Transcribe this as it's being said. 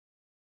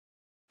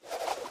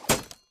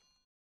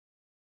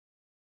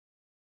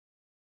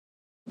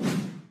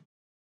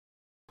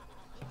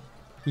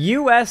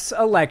U.S.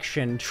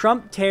 election.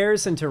 Trump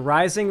tears into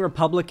rising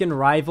Republican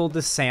rival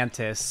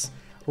DeSantis.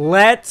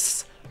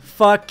 Let's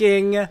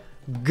fucking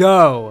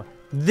go.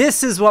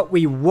 This is what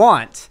we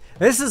want.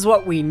 This is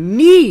what we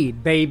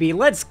need, baby.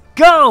 Let's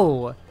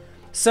go.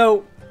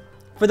 So,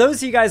 for those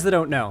of you guys that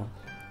don't know,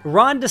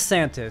 Ron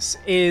DeSantis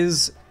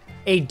is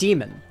a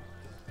demon.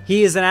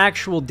 He is an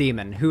actual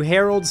demon who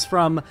heralds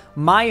from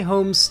my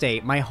home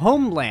state, my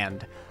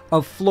homeland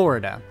of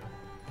Florida.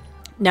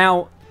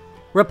 Now,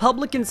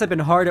 Republicans have been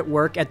hard at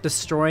work at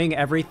destroying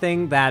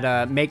everything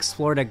that makes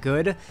Florida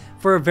good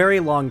for a very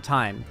long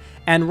time.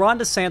 And Ron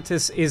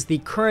DeSantis is the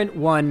current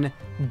one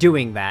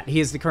doing that.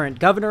 He is the current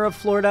governor of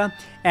Florida,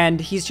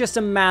 and he's just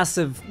a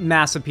massive,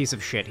 massive piece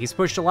of shit. He's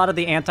pushed a lot of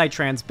the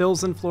anti-trans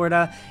bills in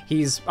Florida.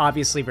 He's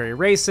obviously very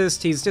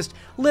racist. He's just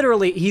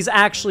literally, he's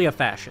actually a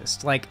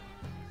fascist. Like,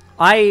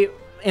 I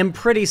am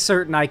pretty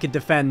certain I could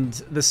defend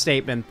the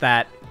statement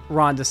that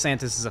Ron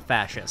DeSantis is a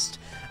fascist.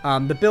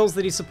 The bills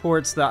that he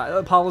supports,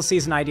 the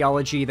policies and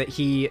ideology that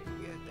he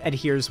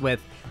adheres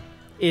with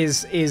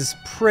is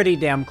pretty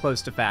damn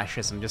close to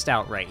fascism, just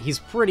outright. He's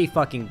pretty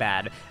fucking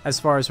bad as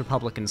far as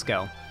Republicans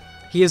go.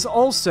 He is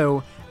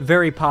also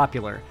very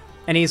popular,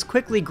 and he's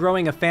quickly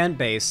growing a fan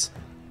base,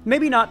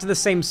 maybe not to the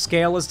same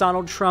scale as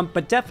Donald Trump,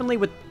 but definitely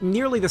with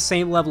nearly the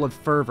same level of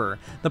fervor.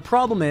 The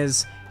problem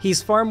is,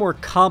 he's far more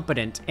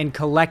competent and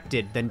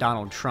collected than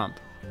Donald Trump.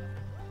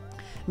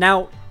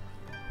 Now,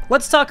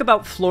 let's talk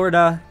about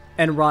Florida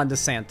and Ron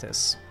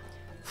DeSantis.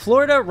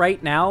 Florida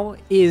right now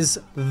is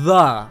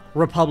the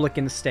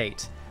Republican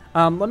state.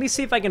 Let me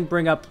see if I can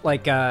bring up,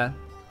 like,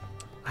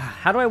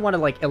 how do I want to,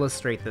 like,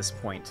 illustrate this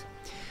point?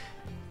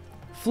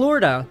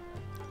 Florida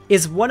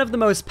is one of the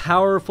most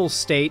powerful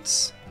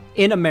states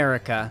in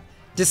America,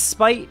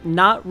 despite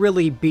not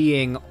really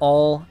being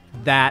all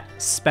that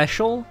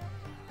special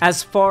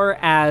as far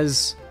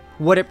as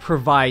what it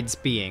provides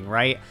being,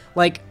 right?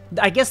 Like,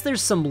 I guess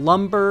there's some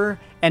lumber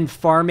and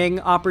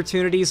farming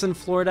opportunities in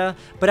Florida,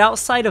 but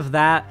outside of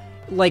that,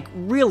 like,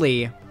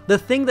 really, the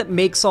thing that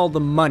makes all the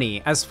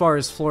money as far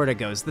as Florida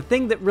goes, the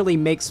thing that really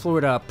makes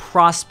Florida a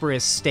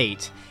prosperous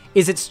state,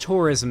 is its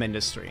tourism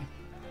industry.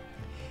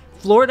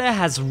 Florida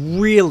has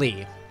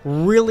really,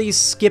 really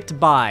skipped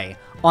by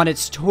on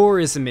its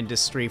tourism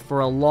industry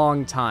for a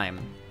long time.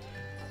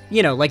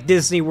 You know, like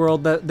Disney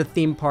World, the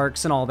theme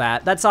parks and all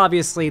that. That's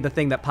obviously the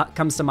thing that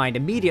comes to mind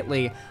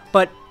immediately,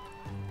 but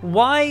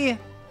why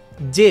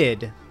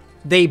did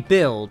they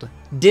build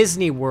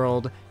Disney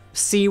World,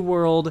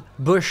 SeaWorld,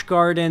 Busch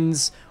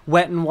Gardens,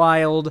 Wet n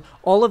Wild,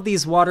 all of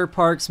these water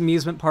parks,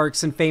 amusement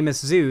parks, and famous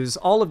zoos,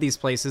 all of these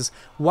places?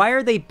 Why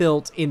are they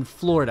built in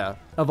Florida,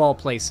 of all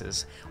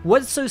places?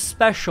 What's so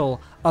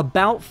special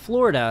about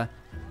Florida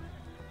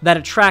that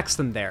attracts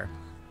them there?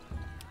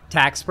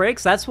 Tax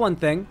breaks, that's one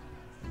thing.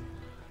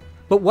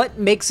 But what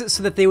makes it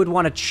so that they would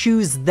want to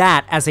choose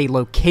that as a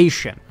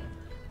location?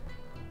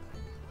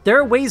 There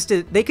are ways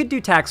they could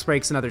do tax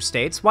breaks in other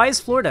states. Why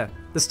is Florida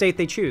the state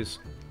they choose?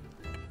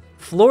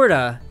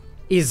 Florida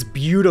is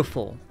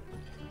beautiful.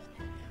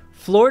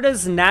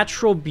 Florida's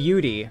natural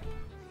beauty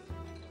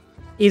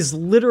is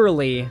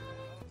literally,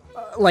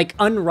 like,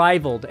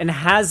 unrivaled and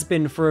has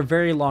been for a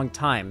very long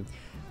time.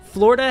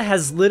 Florida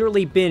has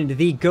literally been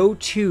the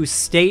go-to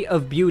state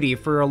of beauty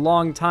for a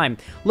long time.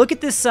 Look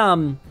at this,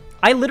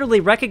 I literally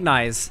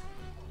recognize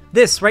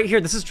this right here.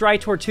 This is Dry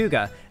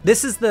Tortuga.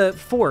 This is the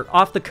fort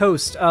off the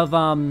coast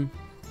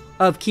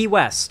of Key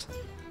West.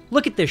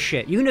 Look at this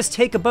shit. You can just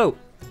take a boat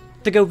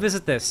to go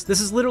visit this.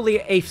 This is literally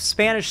a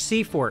Spanish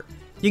sea fort.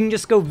 You can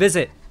just go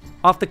visit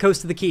off the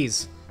coast of the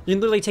Keys. You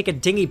can literally take a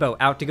dinghy boat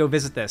out to go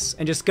visit this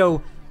and just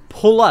go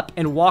pull up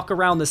and walk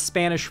around the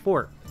Spanish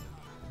fort.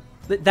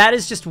 That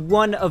is just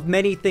one of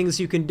many things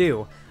you can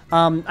do.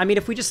 I mean,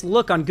 if we just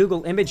look on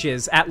Google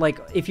Images at, like,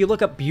 if you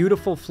look up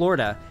beautiful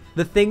Florida,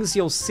 the things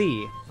you'll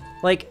see,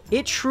 like,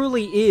 it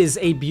truly is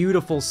a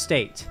beautiful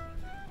state.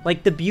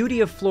 Like, the beauty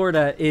of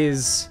Florida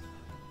is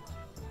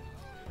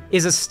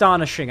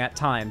astonishing at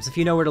times, if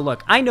you know where to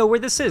look. I know where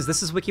this is.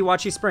 This is Weeki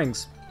Wachee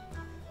Springs.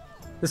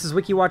 This is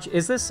Weeki Wachee.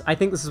 Is this? I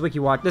think this is Weeki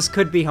Wachee. This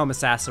could be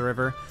Homosassa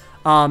River.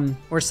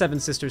 Or Seven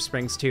Sisters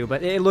Springs, too,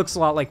 but it looks a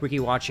lot like Weeki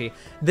Wachee.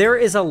 There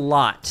is a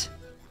lot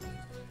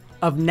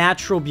of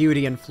natural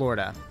beauty in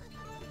Florida,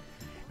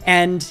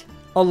 and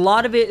a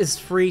lot of it is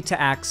free to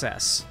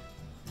access.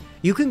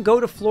 You can go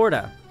to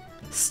Florida,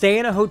 stay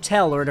in a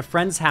hotel or at a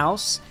friend's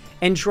house,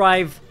 and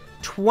drive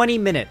 20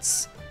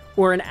 minutes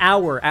or an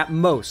hour at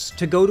most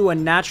to go to a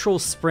natural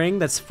spring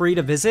that's free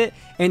to visit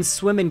and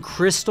swim in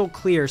crystal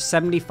clear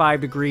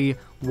 75-degree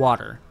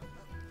water.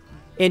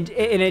 And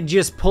it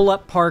just pull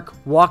up, park,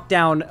 walk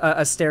down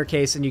a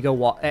staircase, and you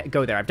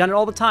go there. I've done it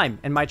all the time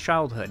in my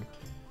childhood.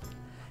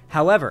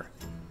 However,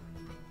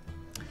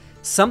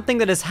 something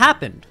that has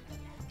happened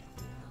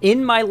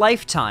in my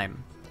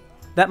lifetime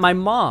that my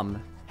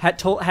mom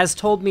has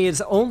told me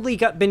has only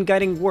been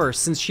getting worse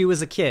since she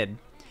was a kid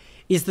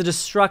is the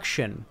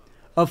destruction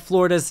of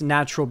Florida's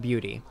natural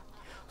beauty.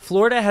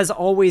 Florida has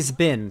always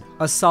been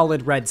a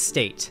solid red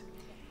state,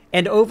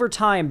 and over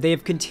time they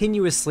have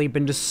continuously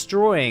been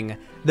destroying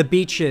the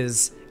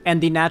beaches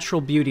and the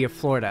natural beauty of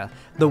Florida.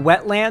 The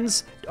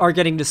wetlands are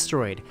getting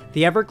destroyed.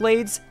 The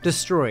Everglades,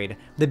 destroyed.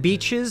 The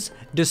beaches,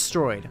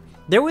 destroyed.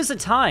 There was a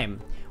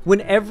time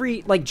when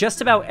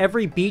just about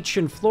every beach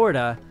in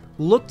Florida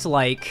looked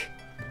like,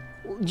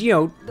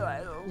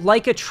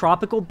 like a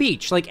tropical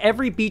beach. Like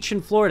every beach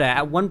in Florida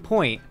at one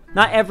point,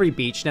 not every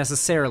beach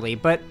necessarily,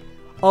 but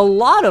a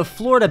lot of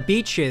Florida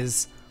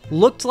beaches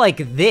looked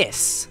like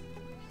this.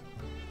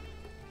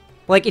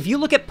 Like, if you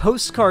look at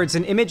postcards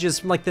and images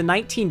from, like, the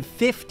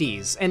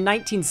 1950s and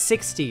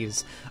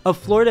 1960s of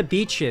Florida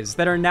beaches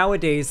that are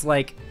nowadays,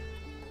 like,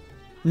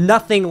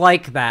 nothing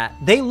like that,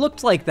 they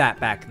looked like that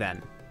back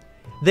then.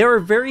 There are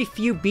very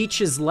few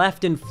beaches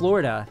left in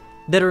Florida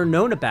that are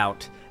known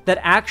about that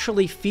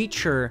actually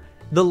feature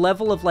the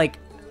level of, like,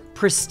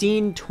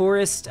 pristine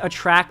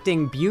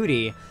tourist-attracting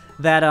beauty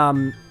that,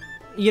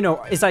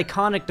 is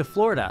iconic to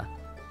Florida.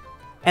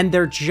 And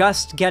they're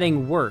just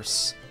getting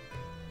worse.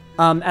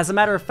 As a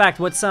matter of fact,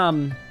 what's,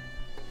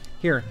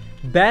 here,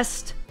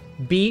 best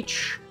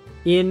beach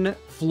in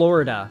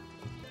Florida.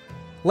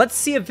 Let's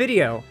see a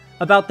video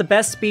about the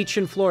best beach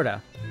in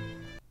Florida.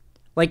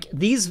 Like,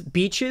 these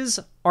beaches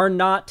are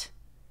not,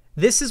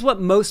 this is what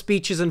most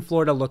beaches in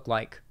Florida look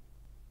like.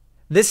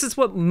 This is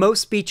what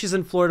most beaches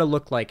in Florida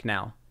look like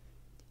now.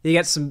 You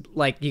get some,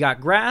 like, you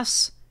got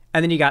grass,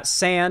 and then you got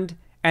sand,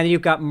 and then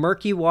you've got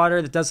murky water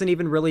that doesn't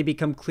even really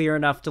become clear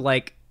enough to,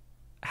 like,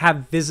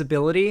 have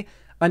visibility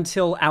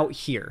until out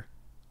here,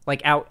 like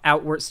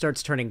out where it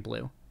starts turning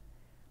blue.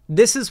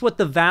 This is what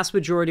the vast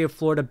majority of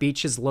Florida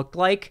beaches look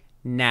like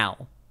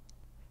now.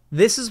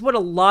 This is what a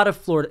lot of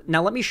Florida...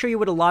 Now, let me show you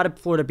what a lot of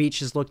Florida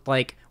beaches looked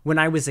like when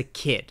I was a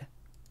kid.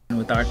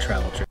 With our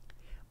travel trip.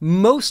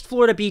 Most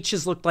Florida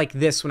beaches looked like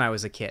this when I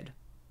was a kid.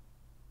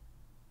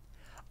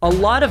 A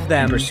lot of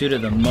them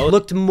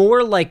looked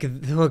more like...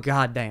 Oh,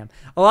 goddamn.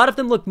 A lot of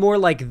them looked more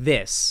like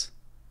this.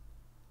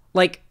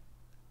 Like...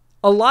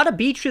 A lot of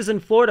beaches in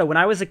Florida when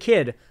I was a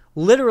kid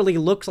literally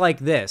looked like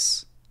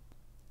this.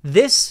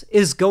 This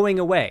is going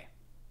away.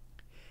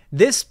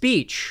 This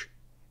beach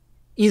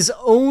is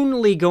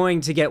only going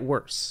to get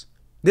worse.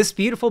 This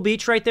beautiful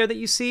beach right there that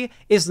you see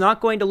is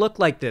not going to look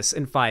like this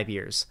in 5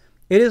 years.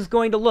 It is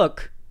going to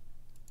look...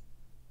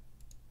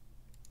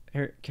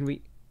 Here,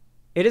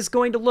 it is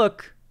going to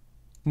look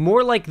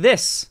more like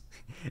this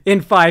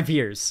in 5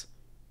 years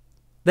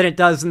than it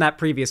does in that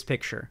previous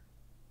picture.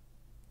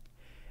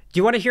 Do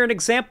you want to hear an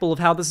example of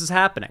how this is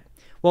happening?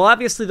 Well,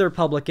 obviously the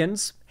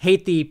Republicans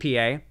hate the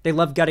EPA. They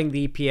love gutting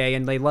the EPA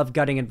and they love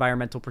gutting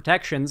environmental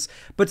protections.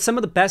 But some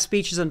of the best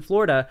beaches in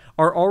Florida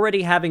are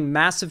already having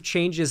massive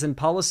changes and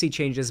policy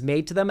changes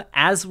made to them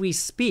as we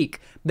speak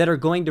that are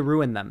going to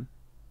ruin them.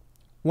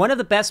 One of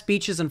the best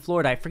beaches in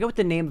Florida, I forget what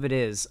the name of it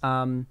is.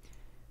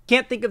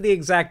 Can't think of the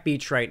exact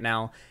beach right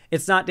now.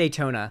 It's not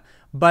Daytona.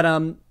 But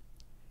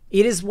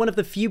it is one of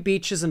the few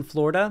beaches in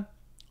Florida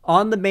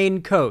on the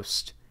main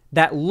coast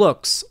that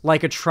looks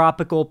like a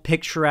tropical,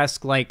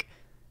 picturesque, like,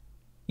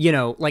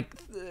 like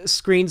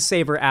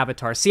screensaver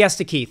avatar.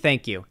 Siesta Key,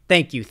 thank you.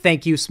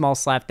 Thank you, Small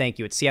Slab, thank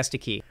you. It's Siesta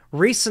Key.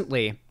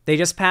 Recently, they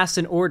just passed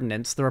an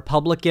ordinance, the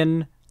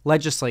Republican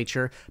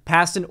legislature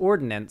passed an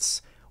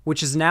ordinance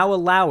which is now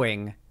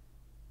allowing,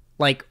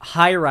 like,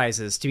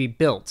 high-rises to be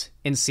built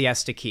in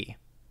Siesta Key.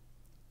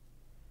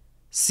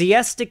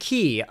 Siesta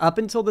Key, up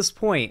until this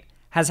point,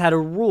 has had a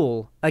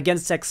rule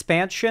against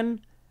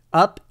expansion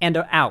up and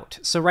out.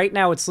 So right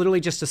now it's literally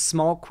just a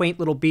small, quaint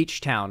little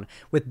beach town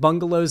with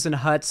bungalows and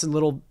huts and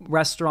little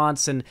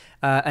restaurants and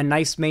a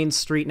nice main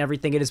street and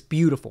everything. It is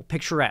beautiful,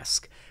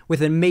 picturesque,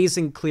 with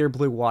amazing clear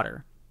blue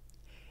water.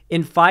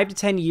 In 5 to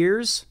 10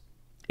 years,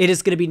 it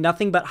is going to be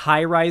nothing but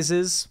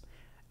high-rises.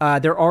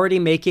 They're already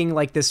making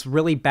like this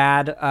really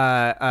bad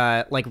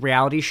like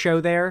reality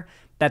show there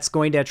that's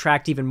going to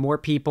attract even more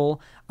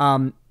people.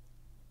 The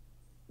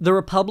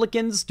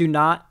Republicans do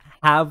not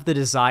have the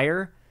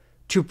desire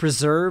to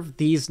preserve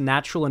these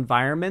natural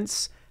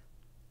environments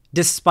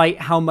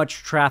despite how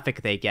much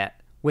traffic they get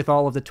with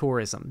all of the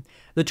tourism.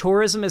 The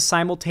tourism is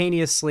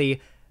simultaneously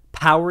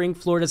powering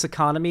Florida's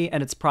economy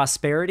and its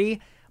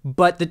prosperity,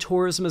 but the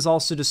tourism is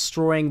also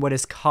destroying what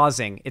is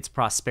causing its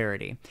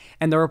prosperity.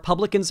 And the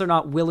Republicans are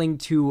not willing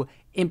to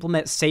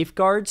implement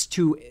safeguards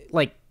to,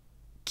 like,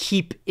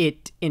 keep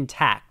it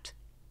intact.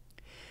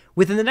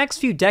 Within the next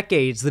few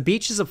decades, the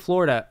beaches of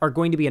Florida are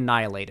going to be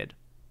annihilated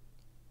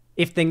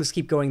if things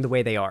keep going the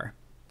way they are.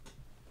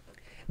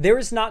 There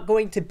is not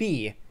going to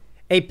be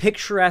a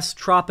picturesque,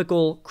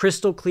 tropical,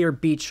 crystal clear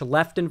beach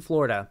left in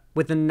Florida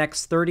within the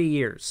next 30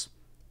 years,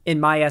 in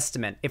my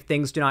estimate, if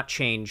things do not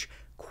change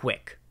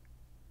quick.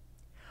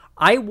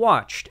 I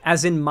watched,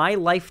 as in my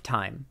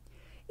lifetime,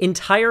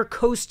 entire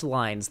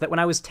coastlines that when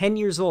I was 10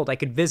 years old I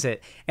could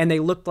visit, and they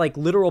looked like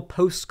literal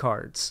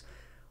postcards,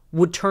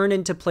 would turn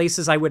into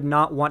places I would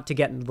not want to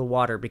get into the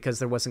water because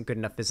there wasn't good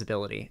enough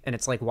visibility. And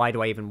it's like, why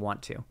do I even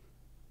want to?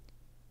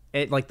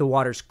 Like, the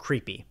water's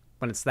creepy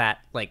when it's that,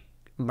 like,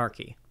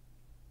 murky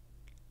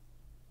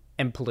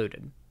and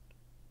polluted.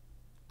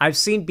 I've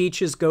seen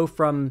beaches go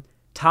from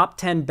top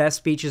 10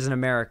 best beaches in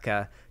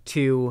America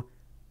to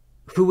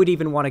who would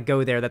even want to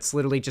go there? That's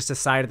literally just a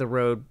side of the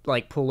road,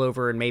 like pull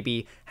over and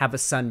maybe have a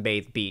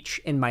sunbathe beach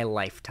in my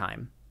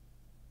lifetime.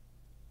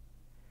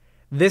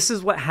 This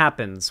is what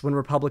happens when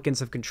Republicans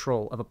have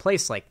control of a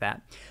place like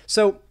that.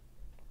 So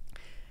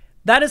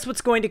that is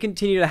what's going to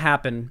continue to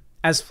happen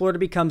as Florida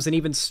becomes an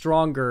even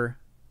stronger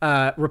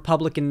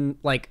Republican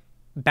like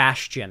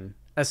bastion.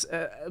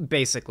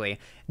 Basically,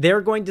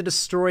 they're going to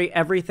destroy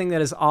everything that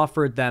has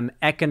offered them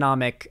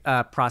economic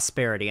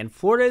prosperity, and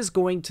Florida is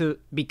going to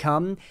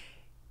become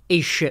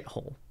a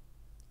shithole.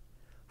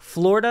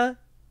 Florida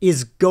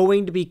is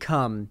going to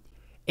become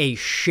a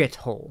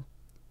shithole.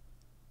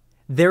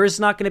 There is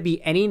not going to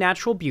be any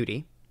natural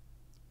beauty,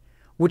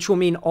 which will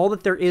mean all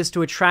that there is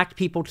to attract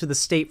people to the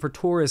state for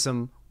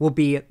tourism will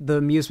be the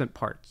amusement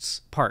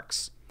parks.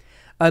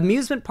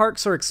 Amusement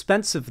parks are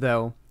expensive,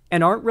 though,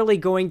 and aren't really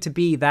going to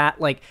be that,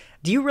 like,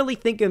 do you really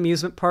think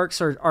amusement parks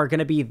are going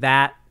to be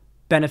that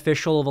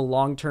beneficial of a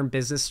long-term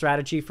business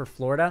strategy for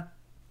Florida?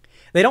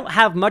 They don't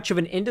have much of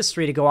an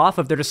industry to go off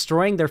of. They're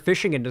destroying their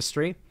fishing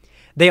industry.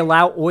 They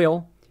allow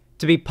oil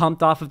to be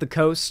pumped off of the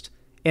coast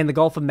in the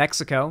Gulf of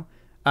Mexico.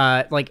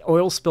 Like,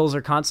 oil spills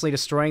are constantly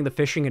destroying the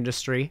fishing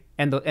industry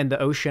and the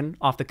ocean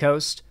off the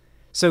coast.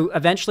 So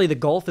eventually the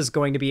Gulf is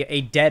going to be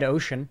a dead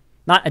ocean.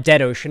 Not a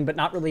dead ocean, but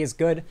not really as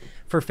good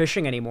for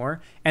fishing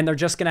anymore. And they're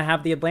just going to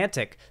have the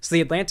Atlantic. So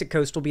the Atlantic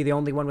coast will be the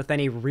only one with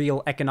any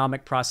real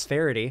economic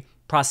prosperity.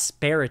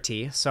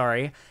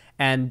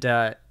 And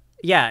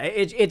yeah,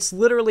 it's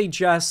literally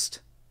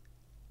just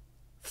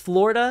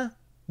Florida.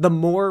 The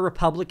more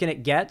Republican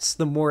it gets,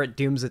 the more it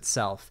dooms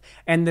itself.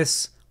 And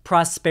this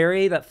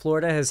prosperity that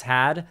Florida has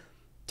had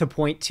to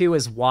point to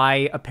as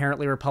why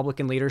apparently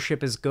Republican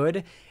leadership is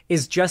good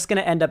is just going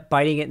to end up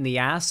biting it in the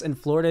ass, and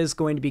Florida is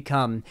going to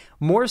become,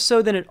 more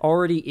so than it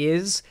already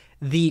is,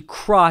 the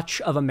crotch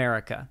of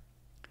America.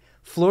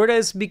 Florida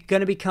is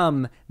going to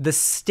become the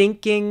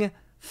stinking,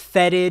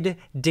 fetid,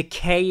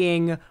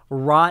 decaying,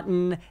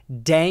 rotten,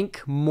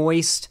 dank,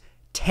 moist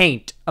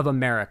taint of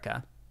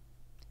America.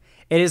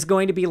 It is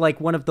going to be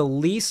like one of the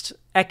least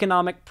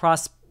economic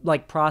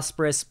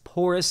prosperous,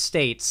 poorest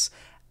states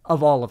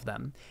of all of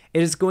them.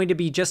 It is going to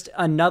be just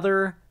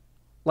another,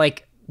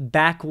 like,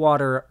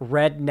 backwater,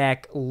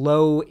 redneck,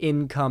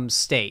 low-income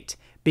state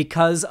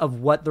because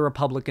of what the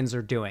Republicans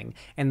are doing,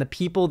 and the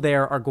people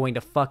there are going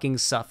to fucking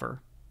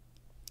suffer.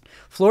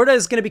 Florida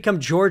is going to become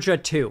Georgia,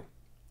 too.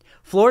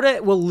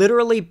 Florida will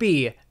literally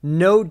be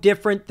no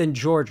different than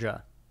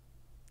Georgia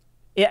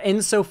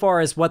insofar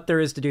as what there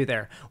is to do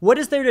there. What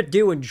is there to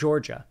do in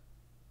Georgia?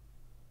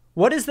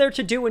 What is there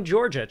to do in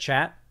Georgia,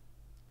 chat?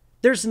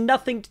 There's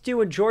nothing to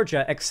do in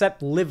Georgia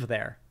except live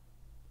there.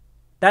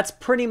 That's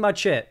pretty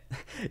much it,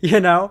 you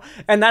know?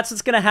 And that's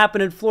what's going to happen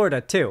in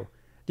Florida, too.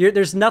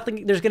 There's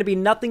going to be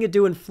nothing to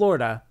do in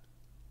Florida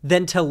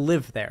than to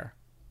live there.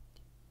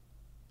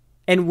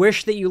 And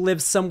wish that you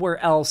lived somewhere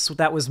else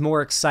that was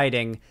more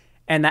exciting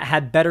and that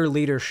had better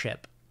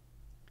leadership,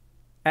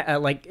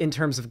 like, in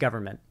terms of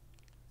government.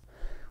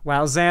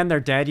 Wow, Zan, they're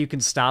dead. You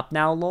can stop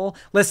now, lol.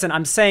 Listen,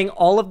 I'm saying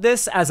all of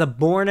this as a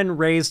born and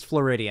raised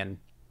Floridian.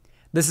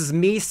 This is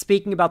me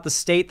speaking about the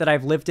state that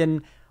I've lived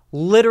in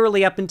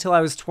literally up until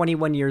I was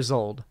 21 years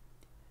old.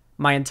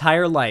 My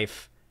entire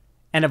life.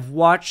 And have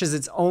watched as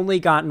it's only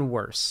gotten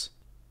worse.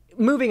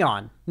 Moving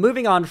on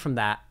from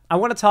that, I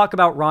want to talk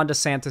about Ron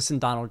DeSantis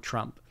and Donald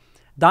Trump.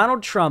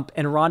 Donald Trump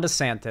and Ron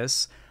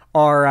DeSantis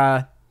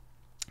are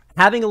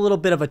having a little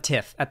bit of a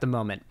tiff at the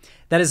moment.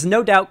 That is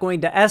no doubt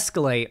going to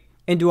escalate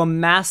into a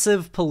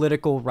massive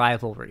political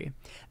rivalry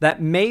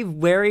that may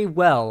very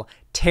well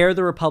tear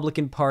the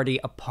Republican Party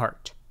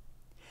apart,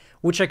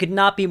 which I could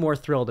not be more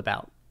thrilled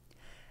about.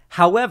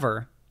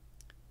 However,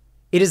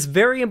 it is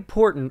very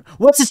important.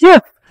 What's this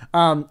here?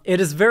 It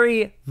is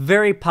very,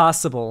 very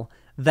possible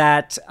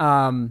that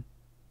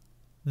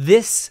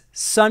this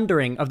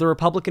sundering of the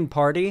Republican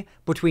Party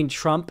between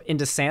Trump and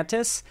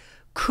DeSantis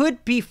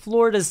could be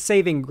Florida's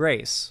saving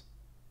grace.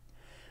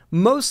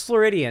 Most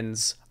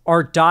Floridians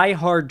are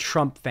diehard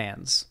Trump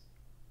fans.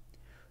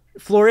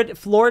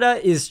 Florida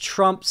is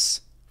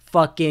Trump's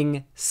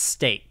fucking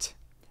state.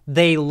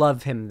 They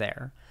love him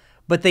there.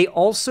 But they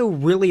also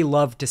really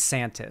love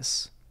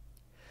DeSantis.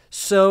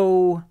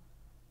 So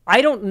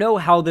I don't know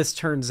how this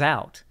turns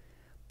out,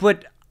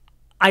 but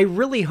I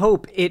really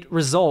hope it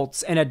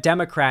results in a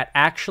Democrat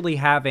actually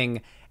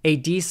having a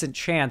decent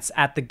chance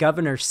at the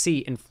governor's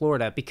seat in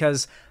Florida,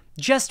 because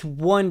just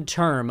one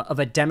term of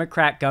a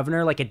Democrat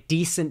governor, like a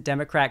decent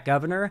Democrat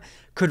governor,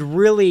 could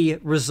really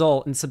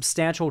result in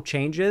substantial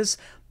changes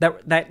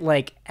that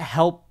like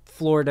help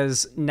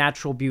Florida's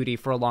natural beauty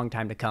for a long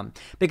time to come.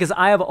 Because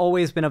I have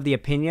always been of the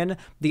opinion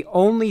the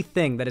only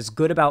thing that is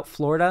good about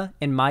Florida,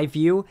 in my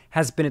view,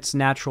 has been its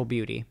natural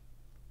beauty.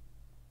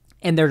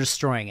 And they're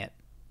destroying it.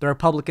 The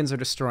Republicans are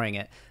destroying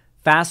it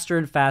faster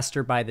and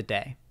faster by the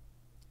day.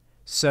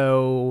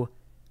 So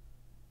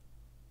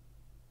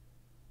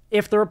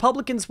if the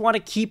Republicans want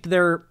to keep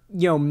their,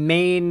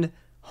 main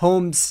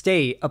home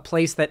state a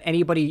place that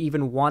anybody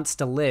even wants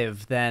to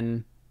live,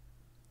 then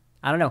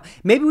I don't know.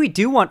 Maybe we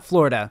do want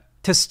Florida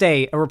to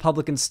stay a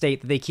Republican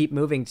state that they keep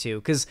moving to.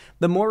 Because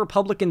the more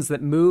Republicans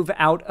that move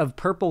out of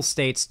purple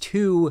states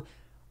to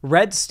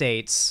red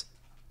states,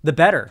 the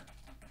better.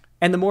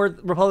 And the more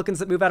Republicans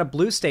that move out of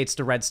blue states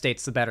to red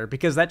states, the better,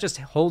 because that just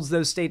holds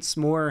those states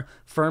more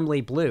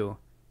firmly blue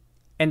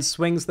and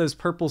swings those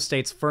purple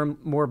states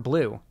more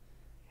blue.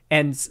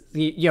 And,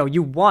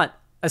 you want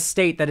a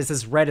state that is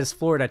as red as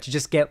Florida to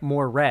just get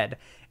more red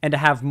and to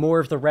have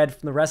more of the red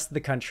from the rest of the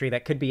country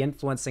that could be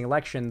influencing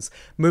elections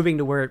moving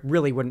to where it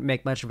really wouldn't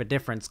make much of a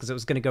difference because it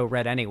was going to go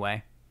red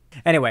anyway.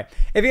 Anyway,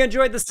 if you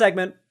enjoyed this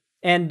segment,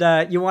 and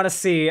you want to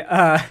see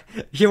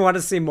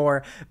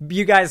more,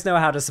 you guys know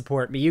how to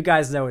support me. You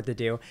guys know what to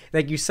do.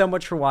 Thank you so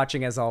much for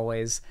watching, as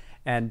always,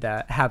 and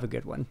have a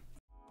good one.